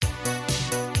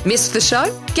Missed the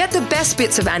show? Get the best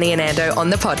bits of Annie and Ando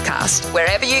on the podcast,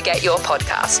 wherever you get your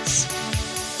podcasts.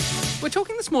 We're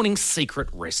talking this morning secret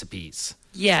recipes.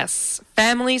 Yes.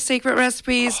 Family secret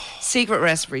recipes, secret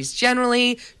recipes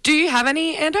generally. Do you have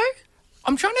any, Ando?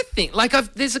 I'm trying to think.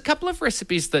 There's a couple of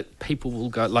recipes that people will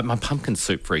go, like my pumpkin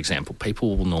soup, for example.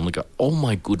 People will normally go, oh,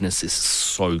 my goodness, this is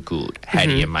so good. How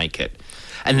do you make it?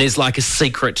 And there's like a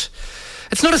secret.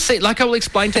 It's not a secret. Like I will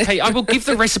explain to people. I will give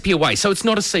the recipe away. So it's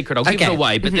not a secret. I'll give it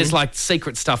away. But there's like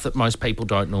secret stuff that most people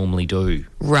don't normally do.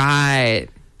 Right.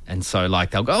 And so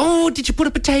like they'll go, oh, did you put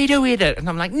a potato in it? And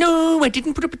I'm like, no, I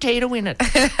didn't put a potato in it.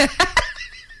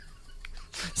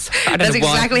 That's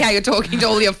exactly how you're talking to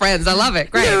all your friends. I love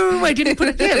it. Great. No, I didn't put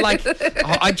it there. Like, the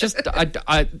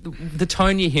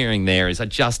tone you're hearing there is I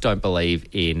just don't believe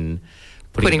in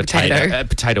putting a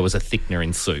potato as a thickener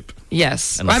in soup.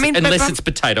 Yes. Unless it's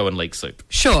potato and leek soup.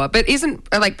 Sure, but isn't,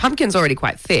 pumpkin's already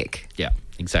quite thick? Yeah,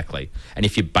 exactly. And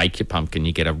if you bake your pumpkin,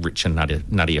 you get a richer,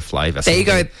 nuttier flavour. There you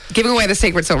go, giving away the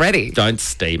secrets already. Don't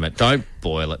steam it. Don't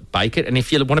boil it. Bake it. And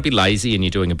if you want to be lazy and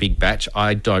you're doing a big batch,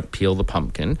 I don't peel the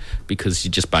pumpkin because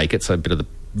you just bake it, so a bit of the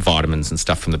vitamins and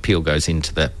stuff from the peel goes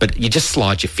into the... But you just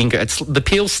slide your finger. The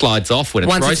peel slides off when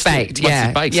it's roasted. Once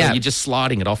it's baked, so you're just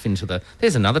sliding it off into the...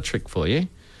 There's another trick for you.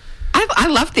 I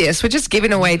love this. We're just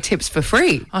giving away tips for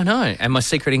free. I know. And my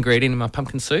secret ingredient in my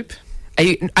pumpkin soup...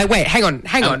 wait, hang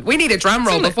on. We need a drum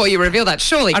roll before you reveal that.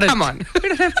 Surely, come on. We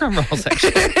don't have drum rolls,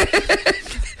 actually.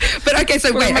 But okay,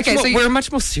 so we're a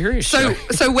much more serious show.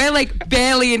 So we're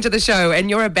barely into the show, and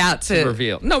you're about to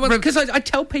reveal. No, because I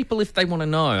tell people if they want to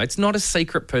know. It's not a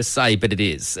secret per se, but it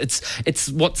is. It's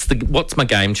what's my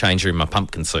game changer in my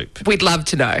pumpkin soup? We'd love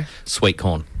to know. Sweet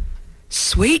corn.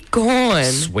 Sweet corn.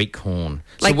 Sweet corn.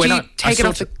 So do you take it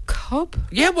off the cob?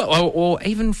 Yeah, or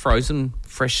even frozen,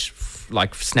 fresh,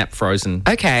 like snap frozen.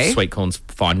 Okay. Sweet corn's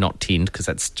fine, not tinned, because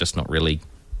that's just not really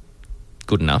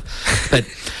good enough. But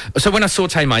so when I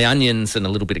saute my onions and a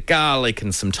little bit of garlic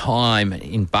and some thyme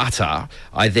in butter,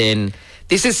 I then...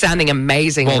 This is sounding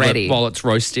amazing already. While it's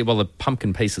roasted, while the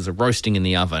pumpkin pieces are roasting in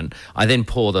the oven, I then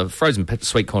pour the frozen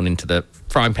sweet corn into the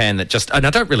frying pan and I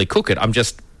don't really cook it, I'm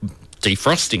just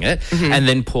defrosting it, and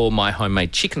then pour my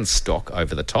homemade chicken stock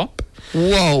over the top.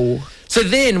 Whoa. So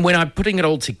then when I'm putting it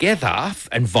all together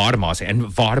and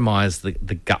vitamize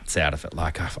the guts out of it,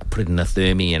 like I put it in a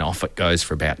thermi and off it goes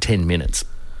for about 10 minutes.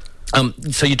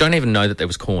 So you don't even know that there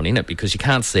was corn in it because you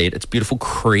can't see it. It's beautiful,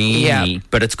 creamy,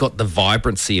 but it's got the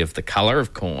vibrancy of the colour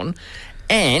of corn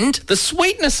and the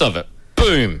sweetness of it.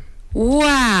 Boom.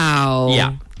 Wow.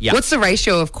 Yeah. What's the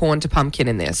ratio of corn to pumpkin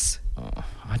in this? Oh,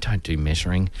 I don't do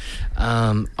measuring.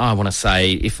 I want to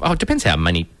say it depends how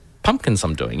many pumpkins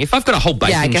I'm doing. If I've got a whole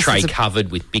baking tray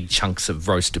covered with big chunks of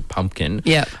roasted pumpkin,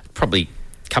 probably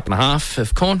a cup and a half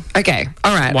of corn. Okay,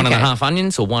 all right. 1.5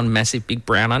 onions or one massive big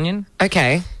brown onion.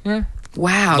 Okay. Yeah.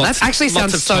 Wow, that actually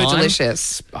sounds so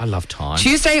delicious. I love thyme.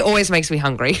 Tuesday always makes me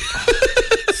hungry.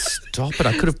 Stop it.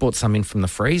 I could have bought some in from the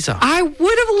freezer. I would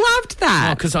have loved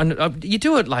that. Because you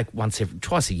do it like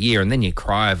twice a year and then you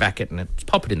cryovac it and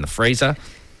pop it in the freezer.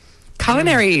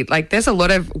 Culinary, there's a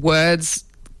lot of words,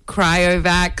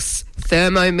 cryovacs,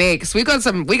 thermomix. We got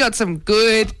some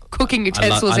good cooking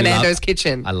utensils in Ando's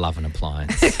kitchen. I love an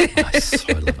appliance. I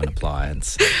so love an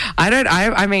appliance.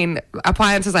 I mean,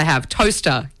 appliances I have.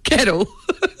 Toaster, kettle.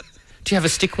 Do you have a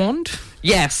stick wand?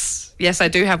 Yes, I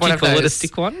do have one of those. Do you call it a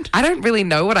stick wand? I don't really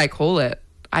know what I call it.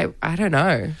 I don't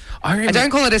know. I don't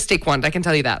call it a stick wand, I can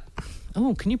tell you that.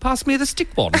 Oh, can you pass me the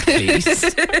stick wand,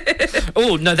 please?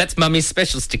 Oh, no, that's Mummy's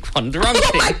special stick wand. Wrong thing.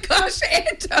 Oh, my gosh,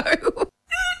 Ando.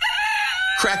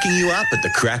 Cracking you up at the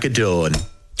crack of dawn.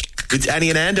 It's Annie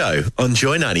and Ando on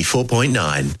Joy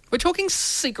 94.9. We're talking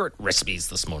secret recipes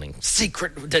this morning.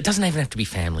 Secret. It doesn't even have to be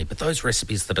family, but those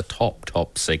recipes that are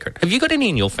top secret. Have you got any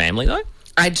in your family, though?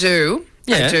 I do.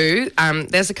 Yeah. I do.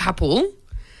 There's a couple.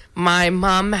 My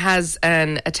mum has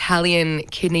an Italian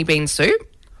kidney bean soup.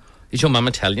 Is your mum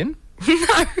Italian?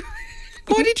 No.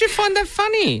 Why did you find that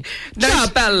funny? No,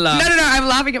 Bella. No. I'm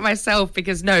laughing at myself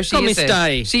because she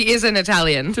isn't. She is an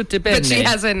Italian, but she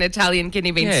has an Italian kidney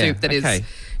bean soup that is. I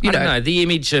don't know, the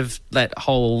image of that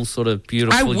whole sort of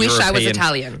beautiful I wish European... I was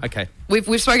Italian. Okay.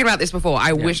 We've spoken about this before.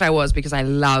 I wish I was because I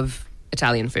love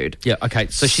Italian food. Yeah, okay.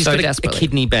 So she's got a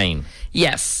kidney bean.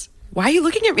 Yes. Why are you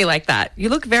looking at me like that? You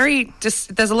look very...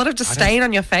 there's a lot of disdain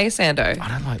on your face, Ando. I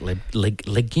don't like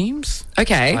legumes.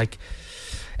 Okay.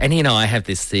 Annie and I have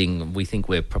this thing, we think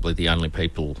we're probably the only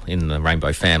people in the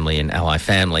Rainbow family and Ally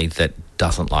family that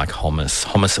doesn't like hummus.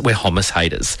 We're hummus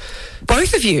haters.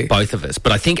 Both of you? Both of us.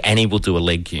 But I think Annie will do a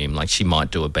legume, like she might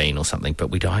do a bean or something,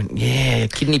 but we don't. Yeah,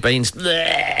 kidney beans.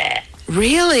 Bleh.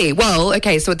 Really? Well,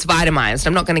 okay, so it's vitamized.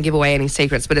 I'm not going to give away any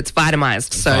secrets, but it's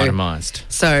vitamized. Vitamized.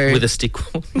 So with a stick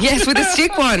wand. Yes, with a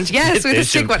stick wand. Yes, with a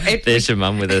stick wand. There's your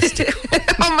mum with a stick wand.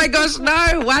 Oh my gosh,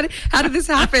 no! How did this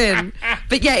happen?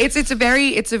 But yeah, it's the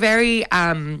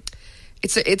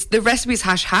recipe's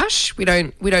hush hush. We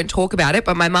don't talk about it.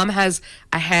 But my mum has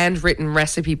a handwritten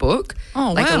recipe book,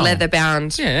 a leather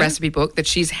bound recipe book that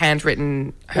she's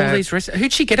handwritten. All these recipes.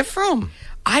 Who'd she get it from?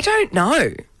 I don't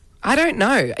know.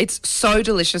 It's so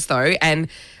delicious though, and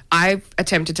I've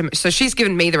attempted to. So she's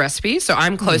given me the recipe, so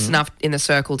I'm close enough in the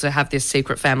circle to have this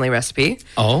secret family recipe.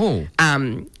 Oh, how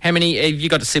many have you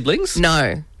got? Siblings?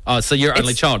 No. Oh, so you're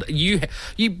only child. You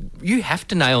have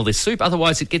to nail this soup,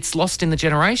 otherwise it gets lost in the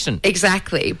generation.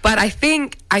 Exactly, but I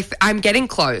think I'm getting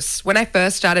close. When I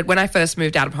first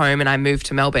moved out of home and I moved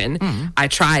to Melbourne, I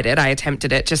tried it. I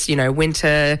attempted it. Just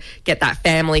winter, get that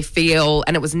family feel,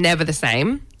 and it was never the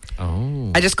same.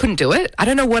 Oh, I just couldn't do it. I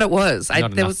don't know what it was.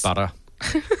 Not enough butter.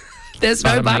 There's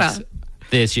no butter.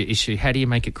 There's your issue. How do you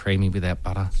make it creamy without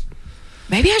butter?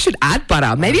 Maybe I should add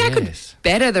butter. Maybe I could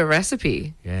better the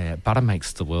recipe. Yeah, butter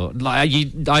makes the world.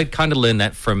 I kind of learned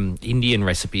that from Indian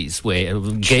recipes where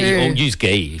ghee, or use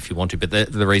ghee if you want to, but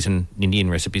the reason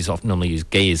Indian recipes often normally use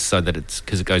ghee is so that it's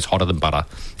because it goes hotter than butter.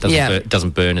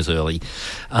 Doesn't burn as early.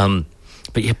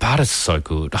 But yeah, butter's so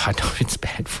good. I know it's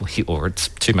bad for you or it's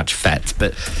too much fats,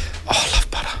 but I love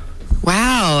butter.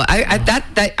 Wow,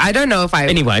 I don't know if I.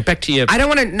 Anyway, back to you. I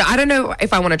don't know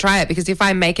if I want to try it because if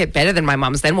I make it better than my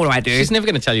mum's, then what do I do? She's never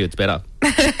going to tell you it's better.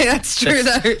 That's true,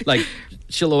 though. Like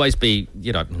she'll always be,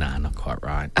 not quite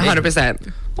right.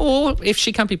 100%. Or if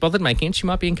she can't be bothered making it, she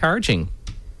might be encouraging.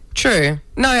 True.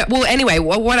 No. Well, anyway,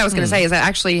 what I was going to say is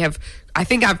I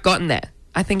think I've gotten there.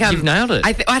 I think you've nailed it.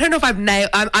 I don't know if I've nailed.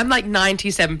 I'm like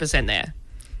 97% there.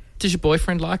 Does your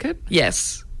boyfriend like it?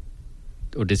 Yes.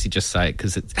 Or does he just say it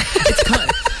because it's kind of,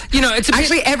 it's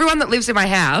actually everyone that lives in my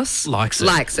house likes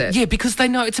it. Yeah, because they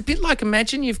know it's a bit like,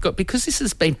 imagine because this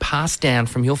has been passed down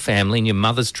from your family and your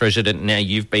mother's treasured it and now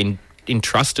you've been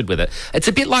entrusted with it. It's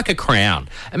a bit like a crown.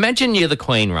 Imagine you're the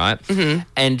queen, right? Mm-hmm.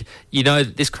 And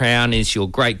this crown is your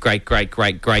great great great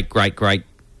great great great great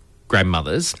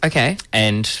grandmother's. Okay.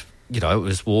 And it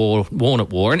was worn at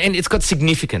war, and it's got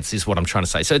significance, is what I'm trying to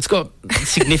say. So it's got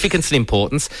significance and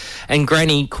importance. And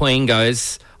Granny Queen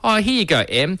goes, "Oh, here you go,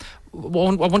 Em. I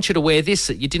want you to wear this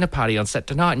at your dinner party on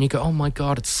Saturday night." And you go, "Oh my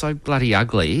God, it's so bloody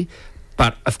ugly."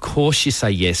 But of course you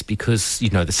say yes because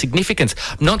the significance.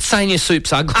 I'm not saying your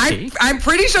soup's ugly. I'm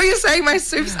pretty sure you're saying my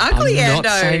soup's ugly, Ando. I'm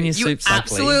not saying your soup's ugly. You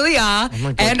absolutely are. Oh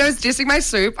my God. Ando's dissing my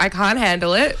soup. I can't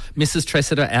handle it. Mrs.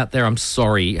 Tressida out there, I'm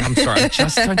sorry. I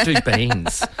just don't do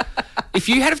beans. If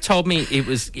you had have told me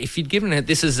if you'd given it,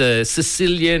 this is a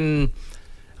Sicilian,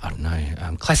 I don't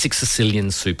know, classic Sicilian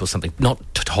soup or something,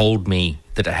 not told me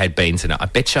that it had beans in it, I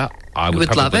betcha I would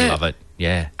probably love it.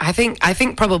 Yeah. I think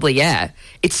probably, yeah.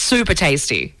 It's super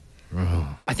tasty.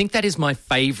 Oh. I think that is my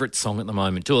favourite song at the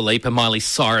moment. Dua Lipa, Miley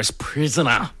Cyrus,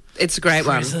 Prisoner. It's a great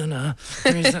one. Prisoner.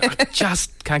 I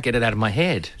just can't get it out of my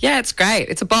head. Yeah, it's great.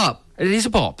 It's a bop. It is a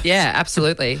bop. Yeah,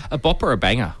 absolutely. A bop or a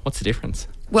banger? What's the difference?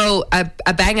 Well,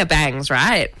 a banger bangs,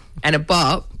 right? And a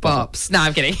bop bops. No,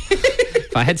 I'm kidding.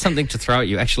 If I had something to throw at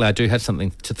you, actually I do have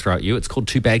something to throw at you. It's called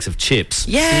 2 bags of chips.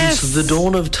 Yes! Since the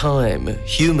dawn of time,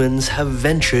 humans have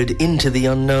ventured into the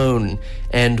unknown,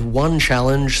 and one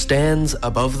challenge stands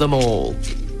above them all.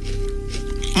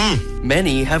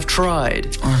 Many have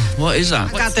tried. What is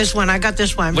that? I got this one.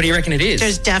 What do you reckon it is?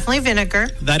 There's definitely vinegar.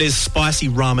 That is spicy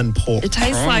ramen pork. It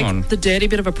tastes like the dirty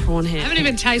bit of a prawn head. I haven't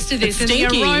even tasted this, and the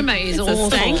stinky. aroma is awful.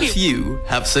 Few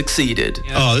have succeeded.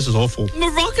 Oh, this is awful.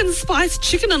 Moroccan spiced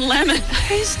chicken and lemon.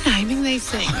 Who's naming these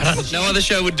things? No other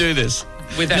show would do this.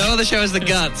 No other show has the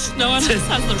guts. No one else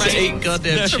has the to eat ratings.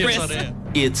 goddamn chips rest. on air.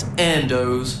 It's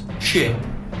Ando's Chip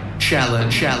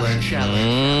Challenge.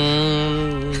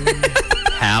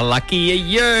 How lucky are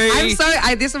you?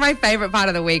 This is my favourite part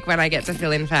of the week when I get to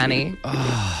fill in Fanny.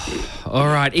 All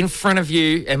right, in front of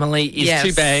you, Emily, is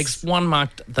 2 bags. One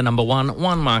marked the number 1,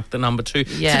 one marked the number 2.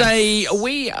 Yes. Today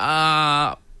we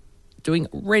are doing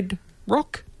Red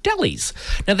Rock Delis.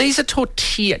 Now these are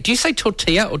tortilla. Do you say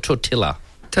tortilla or tortilla?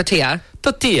 Tortilla.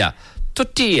 Tortilla.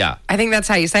 I think that's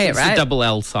how you say it, It's right? the double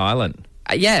L silent.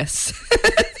 Yes.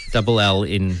 Double L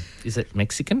in, is it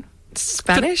Mexican?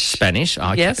 Spanish?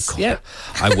 Okay, Yes, cool. yep.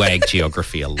 I wag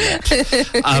geography a lot.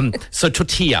 So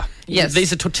tortilla. Yes.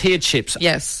 These are tortilla chips.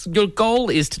 Yes. Your goal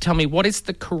is to tell me what is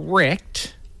the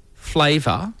correct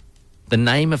flavour, the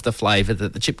name of the flavour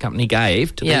that the chip company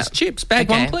gave to these chips. Bag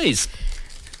Okay. 1, please.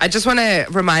 I just want to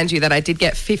remind you that I did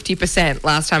get 50%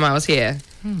 last time I was here.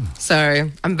 So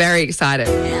I'm very excited.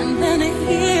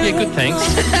 Yeah, good, thanks.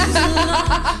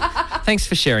 Thanks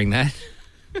for sharing that.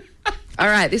 All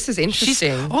right, this is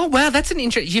interesting. Oh, wow, that's an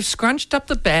interesting... You've scrunched up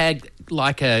the bag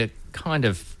like a kind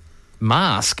of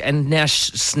mask and now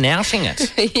snouting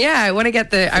it. Yeah, I want to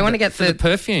get the the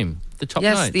perfume, the top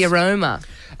notes. Yes, the aroma.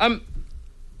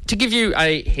 To give you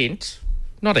a hint,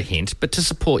 not a hint, but to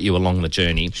support you along the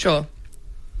journey. Sure.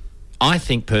 I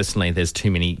think personally there's too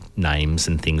many names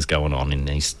and things going on in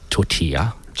these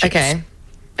tortilla chips. Okay.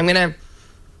 I'm going to...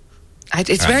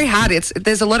 It's very hard.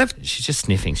 There's a lot of... She's just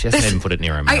sniffing. She hasn't even put it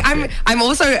near her mouth yet. I'm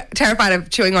also terrified of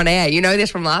chewing on air. You know this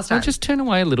from last time. Well, just turn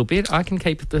away a little bit. I can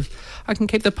keep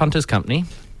the punters company.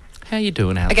 How you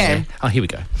doing out there? Oh, here we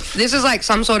go. This is like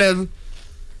some sort of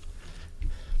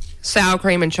sour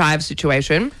cream and chive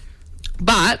situation,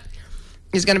 but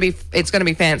it's going to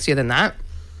be fancier than that.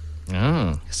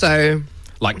 Oh. So...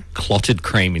 Like clotted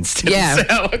cream instead of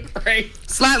sour cream.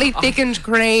 Slightly thickened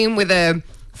cream with a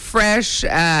fresh...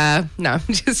 no, I'm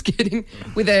just kidding.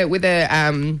 With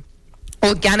a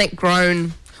organic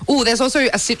grown... Oh, there's also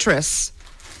a citrus.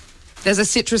 There's a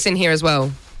citrus in here as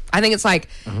well. I think it's like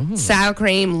sour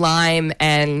cream, lime,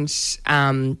 and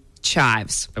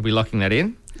chives. Are we locking that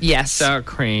in? Yes. Sour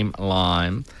cream,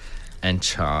 lime, and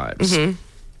chives.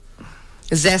 Mm-hmm.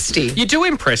 Zesty. You do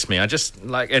impress me. I just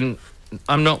like... and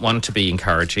I'm not one to be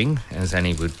encouraging, as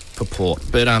Annie would purport,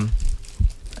 but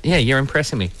yeah, you're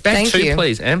impressing me. Bag Thank 2, you.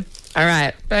 please, Em. All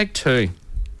right. Bag 2.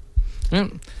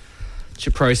 It's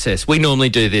your process. We normally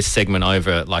do this segment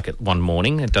over like at one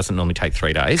morning. It doesn't normally take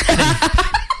 3 days.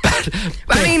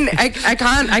 I mean, I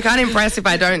can't impress if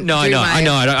I don't. No, do I my...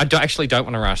 know. I actually don't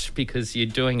want to rush because you're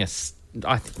doing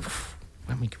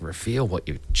when we can reveal what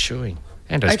you're chewing.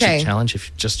 Ando's Okay. Chip Challenge if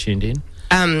you've just tuned in.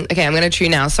 Okay, I'm going to chew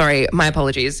now. Sorry, my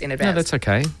apologies in advance. No, that's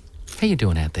okay. How you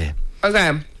doing out there?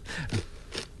 Okay.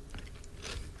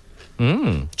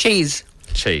 Cheese.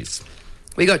 Cheese.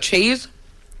 We got cheese.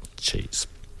 Cheese.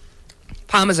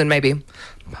 Parmesan, maybe.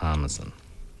 Parmesan.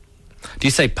 Do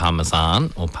you say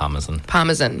parmesan or parmesan?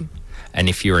 Parmesan. And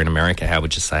if you were in America, how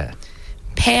would you say it?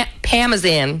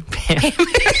 Parmesan.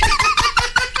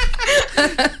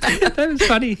 That was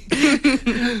funny.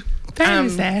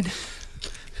 Parmesan.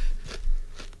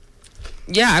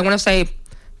 Yeah, I want to say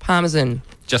parmesan.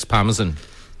 Just parmesan.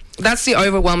 That's the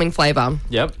overwhelming flavour.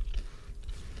 Yep.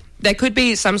 There could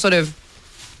be some sort of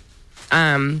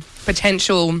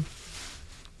potential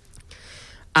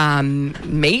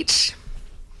meat,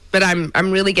 but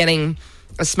I'm really getting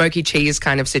a smoky cheese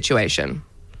kind of situation.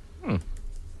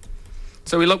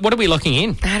 So what are we locking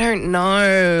in? I don't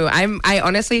know. I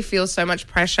honestly feel so much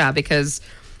pressure because,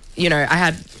 you know, I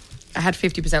had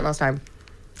 50% last time.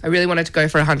 I really wanted to go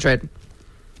for 100.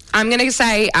 I'm going to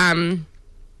say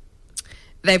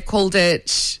they've called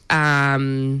it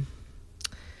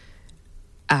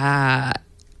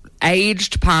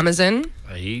aged parmesan.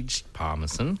 Aged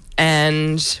parmesan.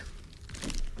 And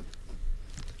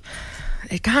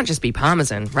it can't just be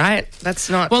parmesan, right? That's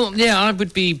not... Well, yeah, I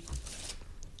would be...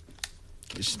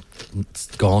 It's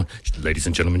gone. Ladies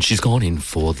and gentlemen, she's gone in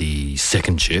for the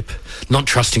second chip, not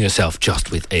trusting herself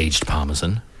just with aged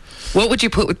parmesan. What would you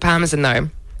put with parmesan, though,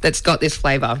 that's got this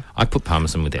flavour? I put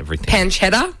parmesan with everything.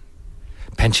 Pancetta?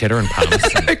 Pancetta and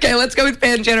parmesan. Okay, let's go with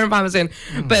pancetta and parmesan.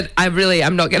 But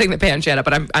I'm not getting the pancetta,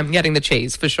 but I'm getting the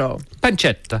cheese for sure.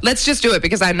 Pancetta. Let's just do it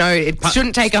because I know it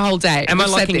shouldn't take a whole day. Am I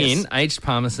We've said locking this. in aged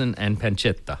parmesan and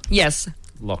pancetta? Yes.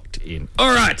 Locked in.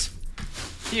 All right.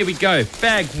 Here we go.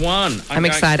 Bag 1. I'm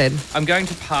excited. I'm going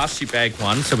to pass you bag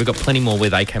 1, so we've got plenty more where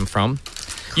they came from.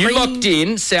 You locked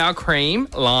in sour cream,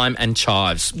 lime, and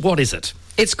chives. What is it?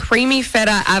 It's creamy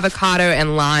feta, avocado,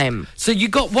 and lime. So you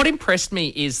got... What impressed me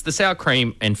is the sour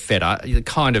cream and feta,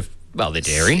 kind of... Well, they're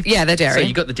dairy. Yeah, they're dairy. So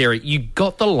you got the dairy. You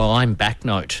got the lime back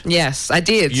note. Yes, I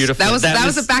did. Beautiful. That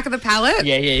was the back of the palate.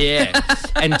 Yeah.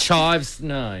 And chives,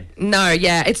 no. No,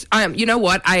 yeah. It's you know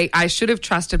what? I should have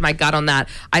trusted my gut on that.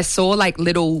 I saw like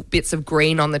little bits of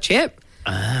green on the chip.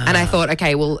 And I thought,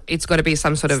 okay, well, it's got to be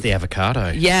some sort of... the avocado.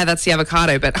 Yeah, that's the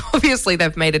avocado. But obviously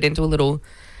they've made it into a little...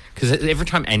 Because every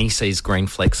time Annie sees green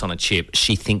flecks on a chip,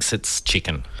 she thinks it's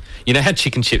chicken. You know how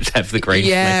chicken chips have the green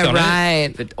fleck on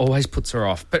right. it? It always puts her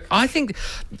off. But I think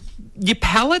your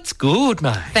palate's good,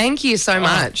 mate. Thank you so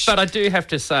much. But I do have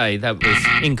to say that was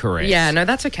incorrect. Yeah, no,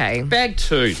 that's okay. Bag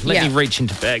 2. Let me reach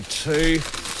into bag 2.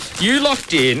 You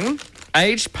locked in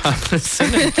aged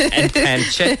parmesan and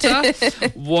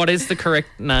pancetta. What is the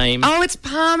correct name? Oh, it's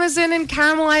parmesan and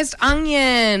caramelized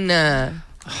onion.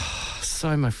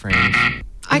 So, my friend.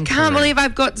 I can't believe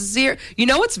I've got 0. You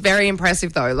know what's very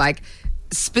impressive, though? Like,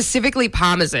 specifically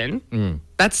parmesan.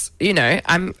 That's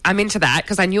I'm into that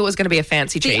because I knew it was going to be a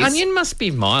fancy The cheese. onion must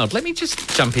be mild. Let me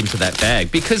just jump into that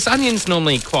bag because onion's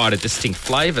normally quite a distinct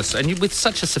flavour, and with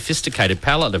such a sophisticated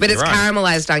palate of but it's your own.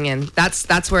 caramelized onion.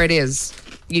 That's where it is.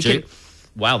 You can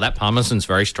Wow, that parmesan's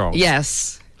very strong.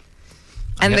 yes.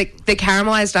 And the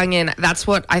caramelized onion, that's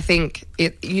what I think.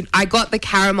 I got the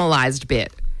caramelized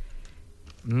bit.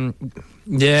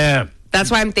 Yeah. That's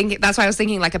why I'm thinking. That's why I was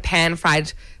thinking like a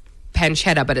pan-fried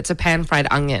pancetta, but it's a pan-fried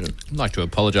onion. I'd like to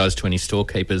apologise to any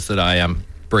storekeepers that I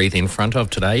breathe in front of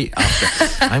today.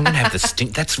 I'm going to have the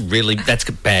stink. That's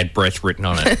got bad breath written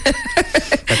on it.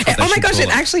 Oh my gosh, it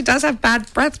actually does have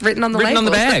bad breath written on the label. on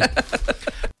the bag.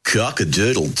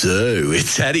 Cock-a-doodle-doo.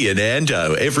 It's Annie and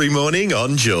Ando every morning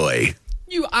on Joy.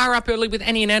 You are up early with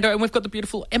Annie and Ando, and we've got the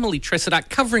beautiful Emily Tressida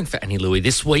covering for Annie Louie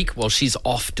this week while she's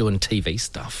off doing TV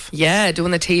stuff. Yeah,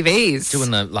 doing the TVs.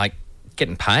 Doing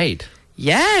getting paid.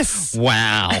 Yes.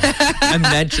 Wow.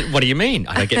 Imagine, what do you mean?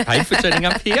 I don't get paid for turning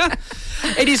up here?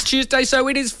 It is Tuesday, so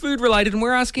it is food related, and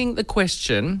we're asking the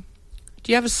question,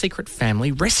 do you have a secret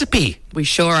family recipe? We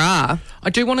sure are. I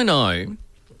do want to know,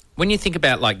 when you think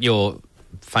about your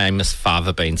famous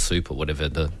fava bean soup or whatever,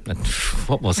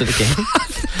 what was it again?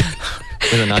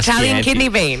 With a nice Italian Chianti. kidney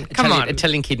bean. Come on.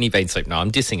 Italian kidney bean soup. No,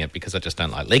 I'm dissing it because I just don't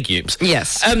like legumes.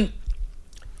 Yes.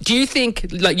 Do you think,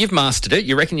 you've mastered it,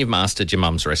 you reckon you've mastered your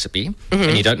mum's recipe,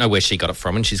 and you don't know where she got it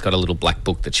from, and she's got a little black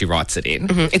book that she writes it in.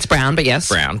 It's brown, but yes.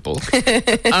 Brown book.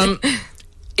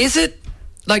 Is it,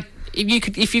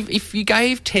 if you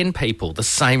gave 10 people the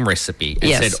same recipe and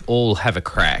Yes. said all have a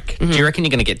crack, do you reckon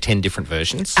you're going to get 10 different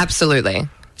versions? Absolutely.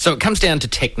 So it comes down to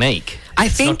technique.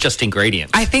 It's not just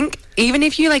ingredients. I think even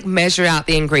if you measure out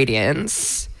the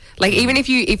ingredients, even if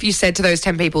you said to those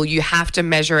 10 people you have to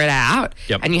measure it out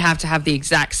and you have to have the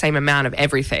exact same amount of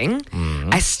everything,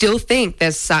 I still think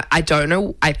I don't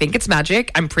know, I think it's magic.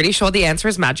 I'm pretty sure the answer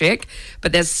is magic,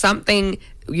 but there's something,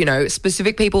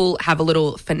 specific people have a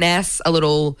little finesse, a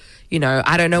little,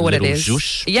 I don't know what it is.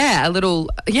 Zhoosh.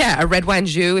 Yeah, a red wine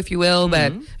jus, if you will,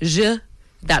 but jus,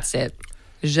 that's it.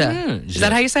 Jus. Is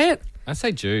that how you say it? I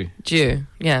say Jew. Jew.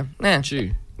 Yeah.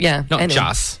 Jew. Yeah. Not anyway.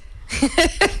 just.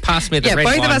 Pass me the red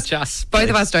both wine, of us, just. both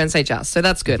of us don't say just, so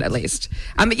that's good at least.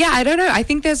 I don't know. I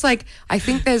think there's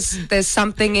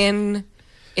something in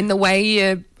the way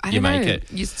you make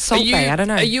it. You saute. I don't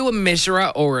know. Are you a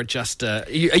measurer or are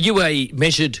you a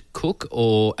measured cook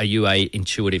or are you a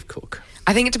intuitive cook?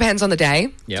 I think it depends on the day.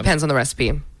 Yep. Depends on the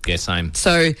recipe. Yeah, same.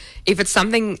 So if it's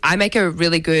something, I make a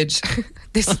really good.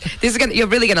 You're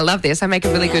really gonna love this. I make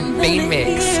a really good bean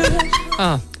mix.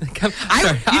 Oh,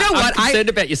 sorry. You know what? I'm concerned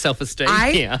about your self-esteem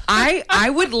here. I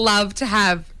would love to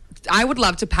have. I would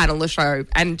love to panel the show,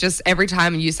 and just every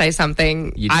time you say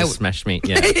something, You just smash me.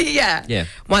 Yeah. yeah. Yeah.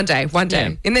 One day,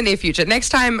 Yeah. in the near future. Next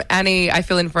time, Annie, I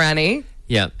fill in for Annie.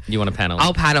 Yeah. You want a panel?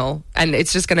 I'll panel, and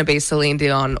it's just going to be Celine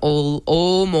Dion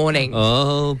all morning.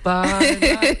 Oh,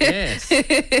 yes.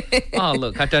 Oh,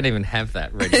 look, I don't even have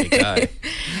that ready to go.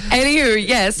 Anywho,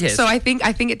 yes. Yes. So I think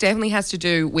it definitely has to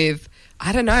do with,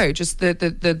 I don't know, just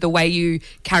the way you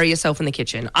carry yourself in the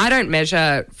kitchen. I don't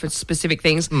measure for specific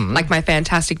things like my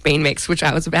fantastic bean mix, which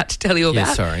I was about to tell you about.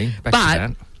 Yeah, sorry. Back to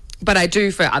that. But I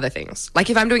do for other things. Like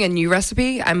if I'm doing a new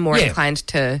recipe, I'm more inclined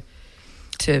to.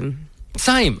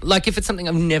 Same. Like if it's something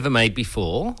I've never made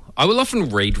before, I will often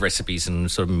read recipes and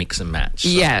sort of mix and match.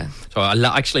 Yeah. So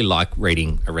I actually like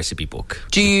reading a recipe book.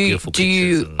 Do you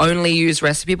pictures and- only use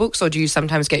recipe books, or do you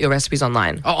sometimes get your recipes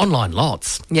online? Oh, online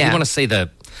lots. Yeah. You want to see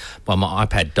well, my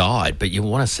iPad died, but you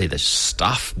want to see the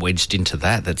stuff wedged into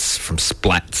that's from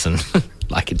splats and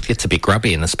it gets a bit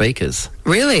grubby in the speakers.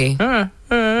 Really?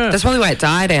 That's probably why it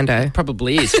died, Ando.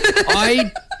 Probably is.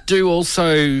 I do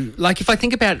also, if I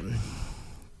think about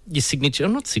your signature,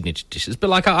 not signature dishes,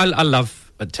 but I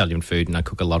love Italian food and I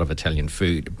cook a lot of Italian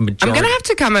food. I'm going to have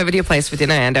to come over to your place for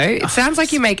dinner, Ando. It sounds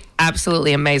like you make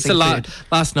absolutely amazing food.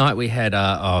 Last night we had,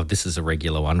 this is a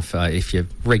regular one. If you're a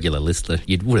regular listener,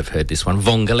 you would have heard this one,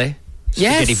 vongole.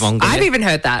 Spaghetti Yes, vongole. I've even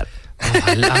heard that. Oh,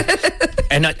 I love it.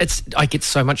 And I get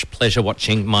so much pleasure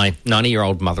watching my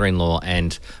 90-year-old mother-in-law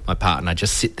and my partner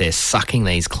just sit there sucking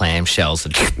these clam shells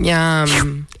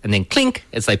Yum. and then clink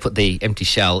as they put the empty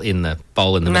shell in the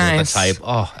bowl in the middle of the Nice. table.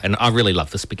 Oh, and I really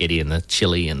love the spaghetti and the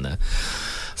chili and the...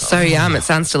 So yum. It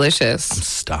sounds delicious.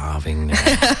 Starving now.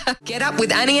 Get up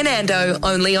with Annie and Ando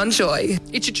only on Joy.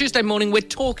 It's a Tuesday morning. We're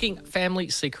talking family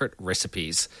secret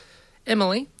recipes.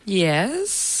 Emily,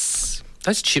 Yes.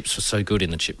 those chips were so good in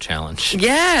the chip challenge.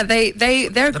 Yeah,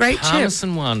 they're a great chip.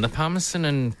 Parmesan one, the parmesan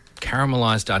and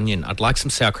caramelised onion. I'd like some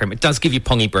sour cream. It does give you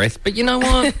pongy breath, but you know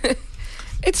what?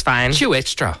 It's fine. Chew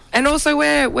extra. And also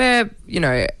we're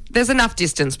there's enough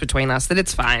distance between us that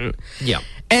it's fine. Yeah.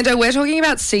 And we're talking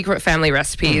about secret family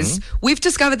recipes. We've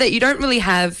discovered that you don't really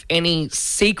have any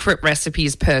secret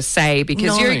recipes per se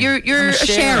because No, you're I'm a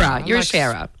sharer. I You're like a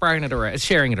sharer.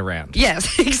 sharing it around.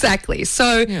 Yes, exactly.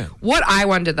 So Yeah. what I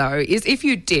wonder though is if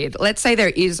you did, let's say there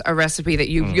is a recipe that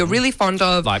you're really fond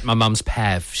of. Like my mum's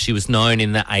pav. She was known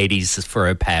in the 80s for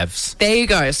her pavs. There you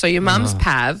go. So your mum's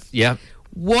pav. Yeah.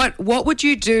 What would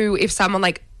you do if someone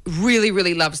like really,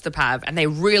 really loves the pav and they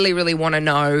really, really want to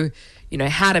know,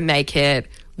 how to make it,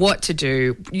 what to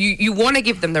do? You want to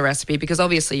give them the recipe because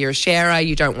obviously you're a sharer.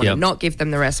 You don't want to not give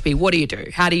them the recipe. What do you do?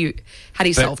 How do you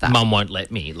solve that? Mum won't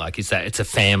let me. Like, it's a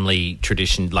family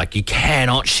tradition. Like, you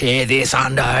cannot share this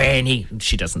under any.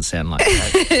 She doesn't sound like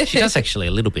that. She does actually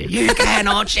a little bit. You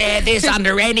cannot share this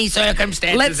under any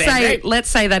circumstances. Let's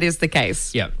say that is the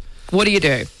case. Yeah. What do you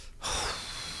do?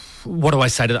 What do I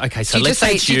say to that? Okay, so let's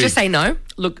say it's you just say no.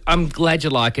 Look, I'm glad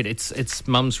you like it. It's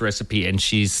Mum's recipe, and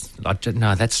she's like,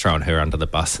 no, that's throwing her under the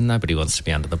bus, and nobody wants to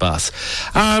be under the bus.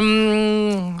 How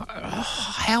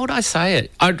would I say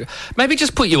it? I'd maybe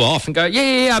just put you off and go,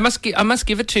 yeah. I must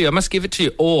give it to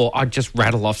you, or I'd just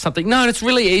rattle off something. No, it's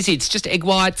really easy. It's just egg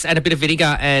whites and a bit of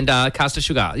vinegar and caster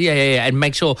sugar. Yeah, and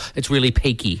make sure it's really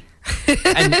peaky,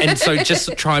 and so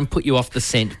just try and put you off the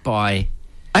scent by.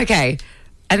 Okay.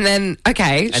 And then,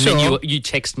 then you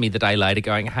text me the day later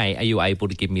going, hey, are you able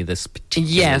to give me this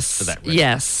particular for that recipe?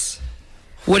 Yes.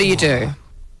 What do you do?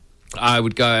 I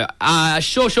would go,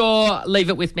 sure, leave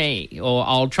it with me, or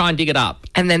I'll try and dig it up.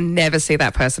 And then never see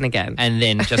that person again. And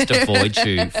then just avoid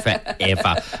you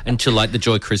forever until like the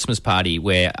Joy Christmas party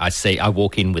where I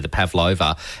walk in with a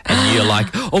pavlova and you're like,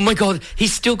 oh my God,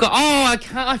 he's still got,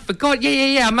 I forgot.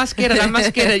 Yeah, I must get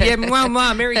it. Yeah, well,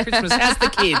 Merry Christmas. How's the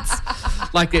kids?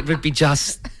 Like it would be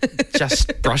just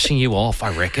brushing you off,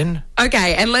 I reckon.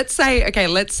 Okay, and let's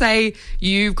say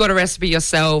you've got a recipe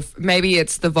yourself. Maybe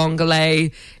it's the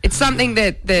vongole. It's something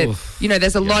that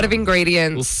there's a lot of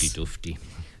ingredients. Oofty-doofty.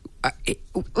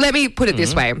 Let me put it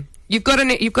this way: you've got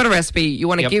a recipe. You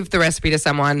want to give the recipe to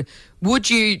someone. Would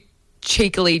you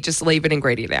cheekily just leave an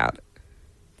ingredient out?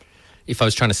 If I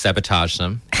was trying to sabotage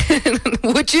them,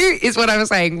 would you? Is what I was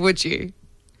saying. Would you?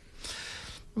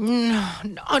 No,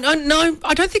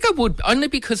 I don't think I would. Only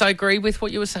because I agree with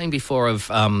what you were saying before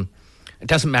of it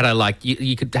doesn't matter, like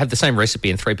you could have the same recipe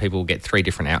and three people will get three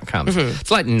different outcomes. It's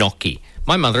like gnocchi.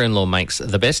 My mother-in-law makes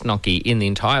the best gnocchi in the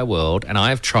entire world and I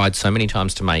have tried so many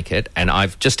times to make it and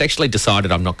I've just actually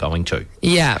decided I'm not going to.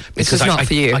 Yeah, because it's not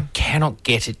for you. I cannot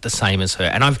get it the same as her.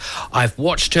 And I've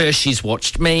watched her, she's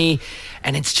watched me,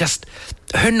 and it's just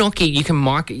her gnocchi, you can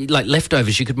like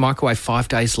leftovers, you could microwave 5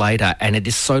 days later and it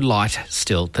is so light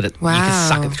still that you can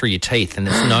suck it through your teeth and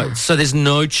there's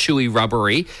no chewy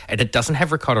rubbery and it doesn't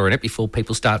have ricotta in it before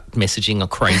people start messaging or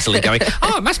crazily going,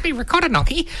 oh, it must be ricotta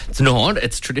gnocchi. It's not,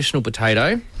 it's traditional potato.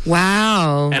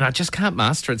 Wow. And I just can't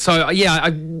master it. So, yeah, I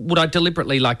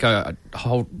deliberately like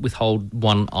withhold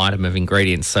one item of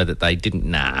ingredients so that they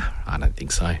didn't, I don't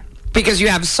think so. Because you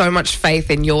have so much faith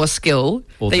in your skill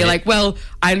that you're like, well,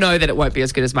 I know that it won't be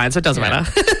as good as mine, so it doesn't matter.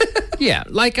 Yeah,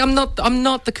 like I'm not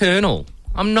the Colonel.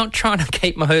 I'm not trying to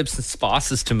keep my herbs and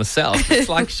spices to myself. It's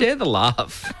like share the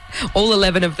love. All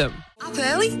 11 of them. Up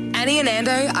early? Annie and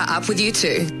Ando are up with you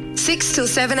too. 6 till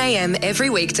 7 a.m. every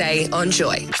weekday on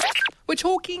Joy. We're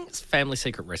talking family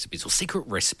secret recipes or secret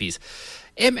recipes.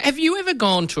 Have you ever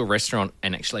gone to a restaurant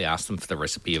and actually asked them for the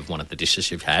recipe of one of the dishes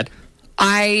you've had?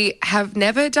 I have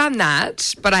never done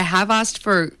that, but I have asked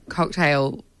for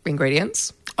cocktail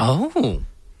ingredients. Oh,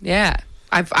 yeah.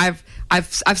 I've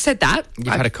said that. You've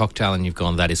had a cocktail and you've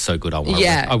gone, that is so good. I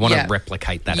want to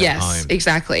replicate that at home. Yes,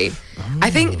 exactly. Oh. I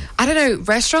think, I don't know,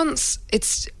 restaurants,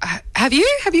 have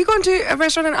you gone to a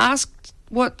restaurant and asked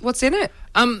what's in it?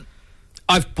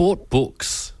 I've bought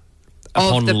books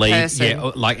upon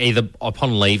person. like either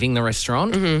upon leaving the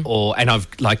restaurant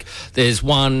there's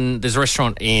a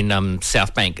restaurant in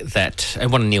South Bank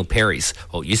and one of Neil Perry's,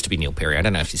 well, it used to be Neil Perry, I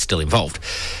don't know if he's still involved,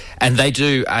 and they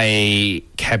do a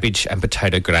cabbage and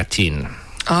potato gratin.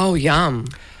 Oh, yum.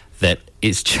 That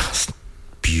is just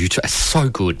beautiful. It's so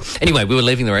good. Anyway, we were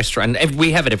leaving the restaurant, and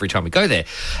we have it every time we go there.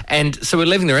 And so we're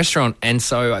leaving the restaurant, and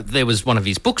so there was one of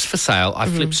his books for sale. I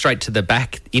flipped straight to the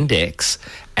back index,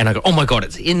 and I go, oh my God,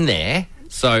 it's in there.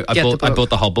 So I bought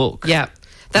the whole book. Yeah.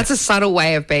 That's a subtle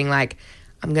way of being like,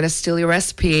 I'm going to steal your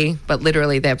recipe, but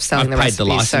literally they're selling the recipe. I've paid the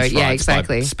license rights yeah,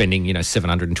 exactly. by spending,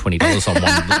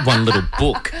 $720 on one little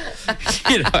book,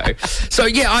 So,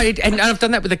 yeah, I've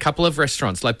done that with a couple of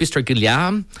restaurants, like Bistro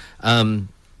Guillaume.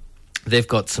 They've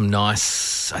got some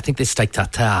nice, I think they're steak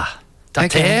tartare.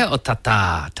 Tartare or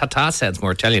tartare? Tartare sounds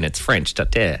more Italian. It's French.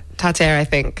 Tartare. Tartare, I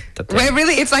think. Tartare. We're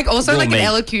really, it's like also Raw like meat. an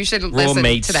elocution Raw lesson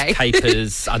meat, today.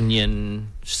 capers,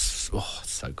 onion. Oh,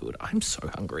 so good. I'm so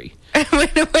hungry.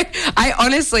 I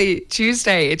honestly,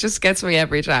 Tuesday, it just gets me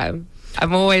every time.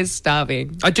 I'm always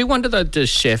starving. I do wonder though, do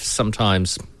chefs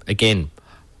sometimes, again,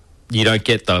 you don't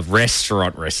get the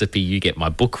restaurant recipe, you get my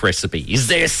book recipe. Is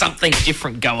there something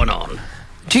different going on?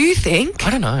 Do you think? I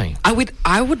don't know.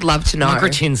 I would love to know. My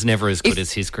gratin's never as good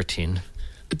as his gratin.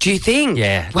 Do you think?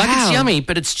 Yeah. Wow. Like it's yummy,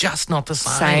 but it's just not the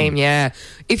same. Same, yeah.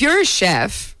 If you're a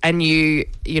chef and you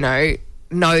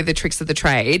know the tricks of the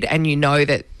trade and you know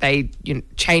that they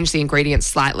change the ingredients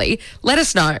slightly, let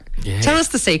us know. Yeah. Tell us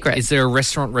the secret. Is there a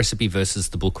restaurant recipe versus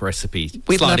the book recipe?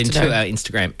 We'd love Slide to into know. our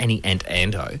Instagram, Annie and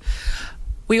Ando.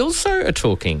 We also are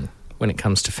talking, when it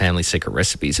comes to family secret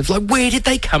recipes, of like, where did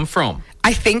they come from?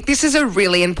 I think this is a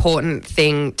really important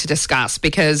thing to discuss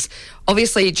because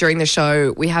obviously during the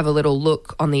show we have a little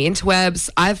look on the interwebs.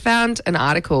 I've found an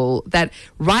article that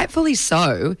rightfully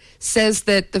so says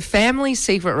that the family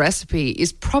secret recipe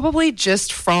is probably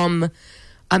just from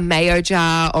a mayo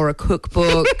jar or a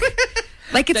cookbook.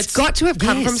 Like it's got to have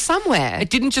come from somewhere. It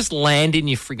didn't just land in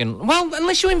your friggin'... Well,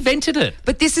 unless you invented it.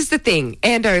 But this is the thing,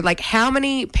 Ando, like how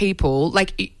many people,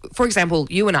 like for example,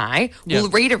 you and I will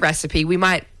read a recipe, we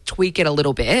might tweak it a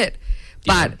little bit,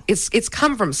 but it's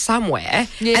come from somewhere.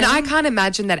 Yeah. And I can't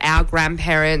imagine that our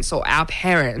grandparents or our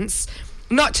parents,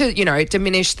 not to,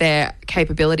 diminish their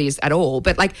capabilities at all,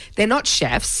 but like they're not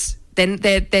chefs. Then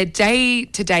their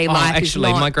day-to-day life actually,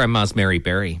 is not... my grandma's Mary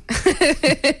Berry.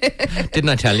 Didn't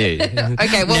I tell you?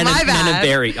 Okay, well, my bad. Nana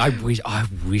Berry. I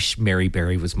wish Mary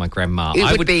Berry was my grandma.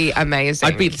 It would be amazing.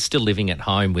 I'd be still living at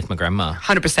home with my grandma.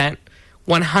 100%.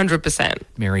 100%.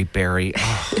 Mary Berry.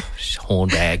 Oh,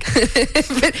 hornbag.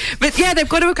 but yeah, they've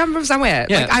got to have come from somewhere.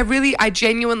 Yeah. Like I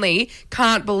genuinely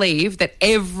can't believe that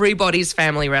everybody's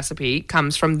family recipe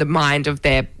comes from the mind of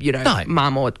their,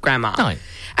 mum or grandma. No.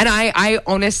 And I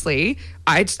honestly,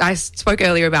 I spoke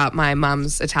earlier about my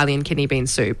mum's Italian kidney bean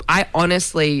soup. I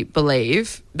honestly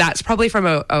believe that's probably from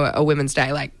a Women's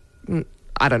Day, like,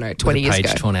 I don't know, 20 years ago.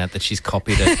 Page torn out that she's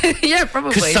copied it. Yeah, probably.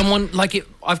 Because someone, I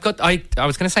was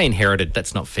going to say inherited,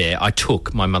 that's not fair. I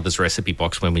took my mother's recipe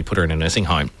box when we put her in a nursing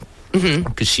home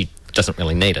because she doesn't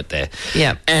really need it there.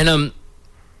 Yeah. And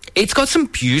it's got some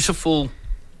beautiful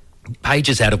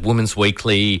pages out of Women's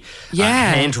Weekly,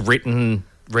 handwritten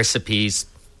recipes.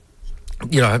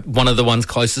 One of the ones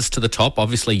closest to the top,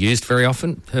 obviously used very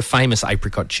often, her famous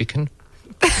apricot chicken.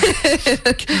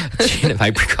 Tin of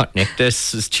apricot nectar,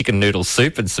 chicken noodle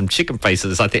soup, and some chicken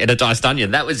pieces, I think, and a diced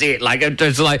onion. That was it. Like, it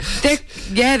was like...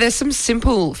 There's some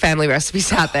simple family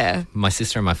recipes out there. My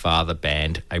sister and my father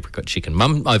banned apricot chicken.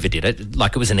 Mum overdid it.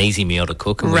 Like, it was an easy meal to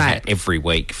cook, and we had it every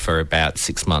week for about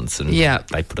 6 months, and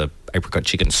they put a apricot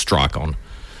chicken strike on.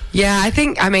 Yeah,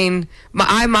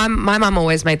 my mum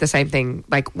always made the same thing,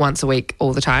 like once a week,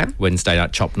 all the time. Wednesday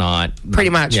night, chop night. Pretty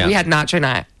much. Yeah. We had nacho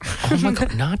night. Oh, my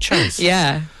God, nachos.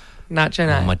 Yeah, nacho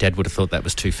night. My dad would have thought that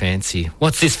was too fancy.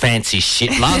 What's this fancy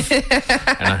shit, love?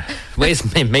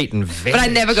 Where's my meat and veg? But I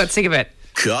never got sick of it.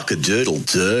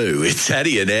 Cock-a-doodle-doo. It's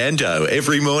Hattie and Ando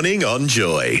every morning on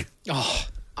Joy. Oh,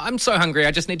 I'm so hungry.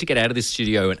 I just need to get out of this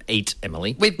studio and eat,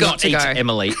 Emily. We've got to eat, go.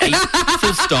 Emily. Eat,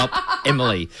 full stop,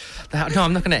 Emily. No,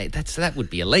 I'm not going to eat. That would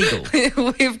be illegal.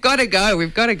 We've got to go.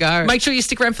 We've got to go. Make sure you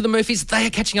stick around for the Murphys. They are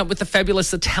catching up with the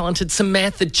fabulous, the talented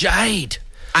Samantha Jade.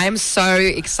 I am so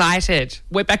excited.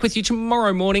 We're back with you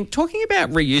tomorrow morning talking about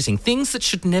reusing things that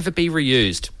should never be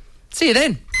reused. See you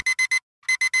then.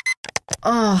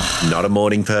 Not a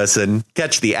morning person?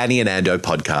 Catch the Annie and Ando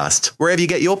podcast wherever you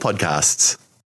get your podcasts.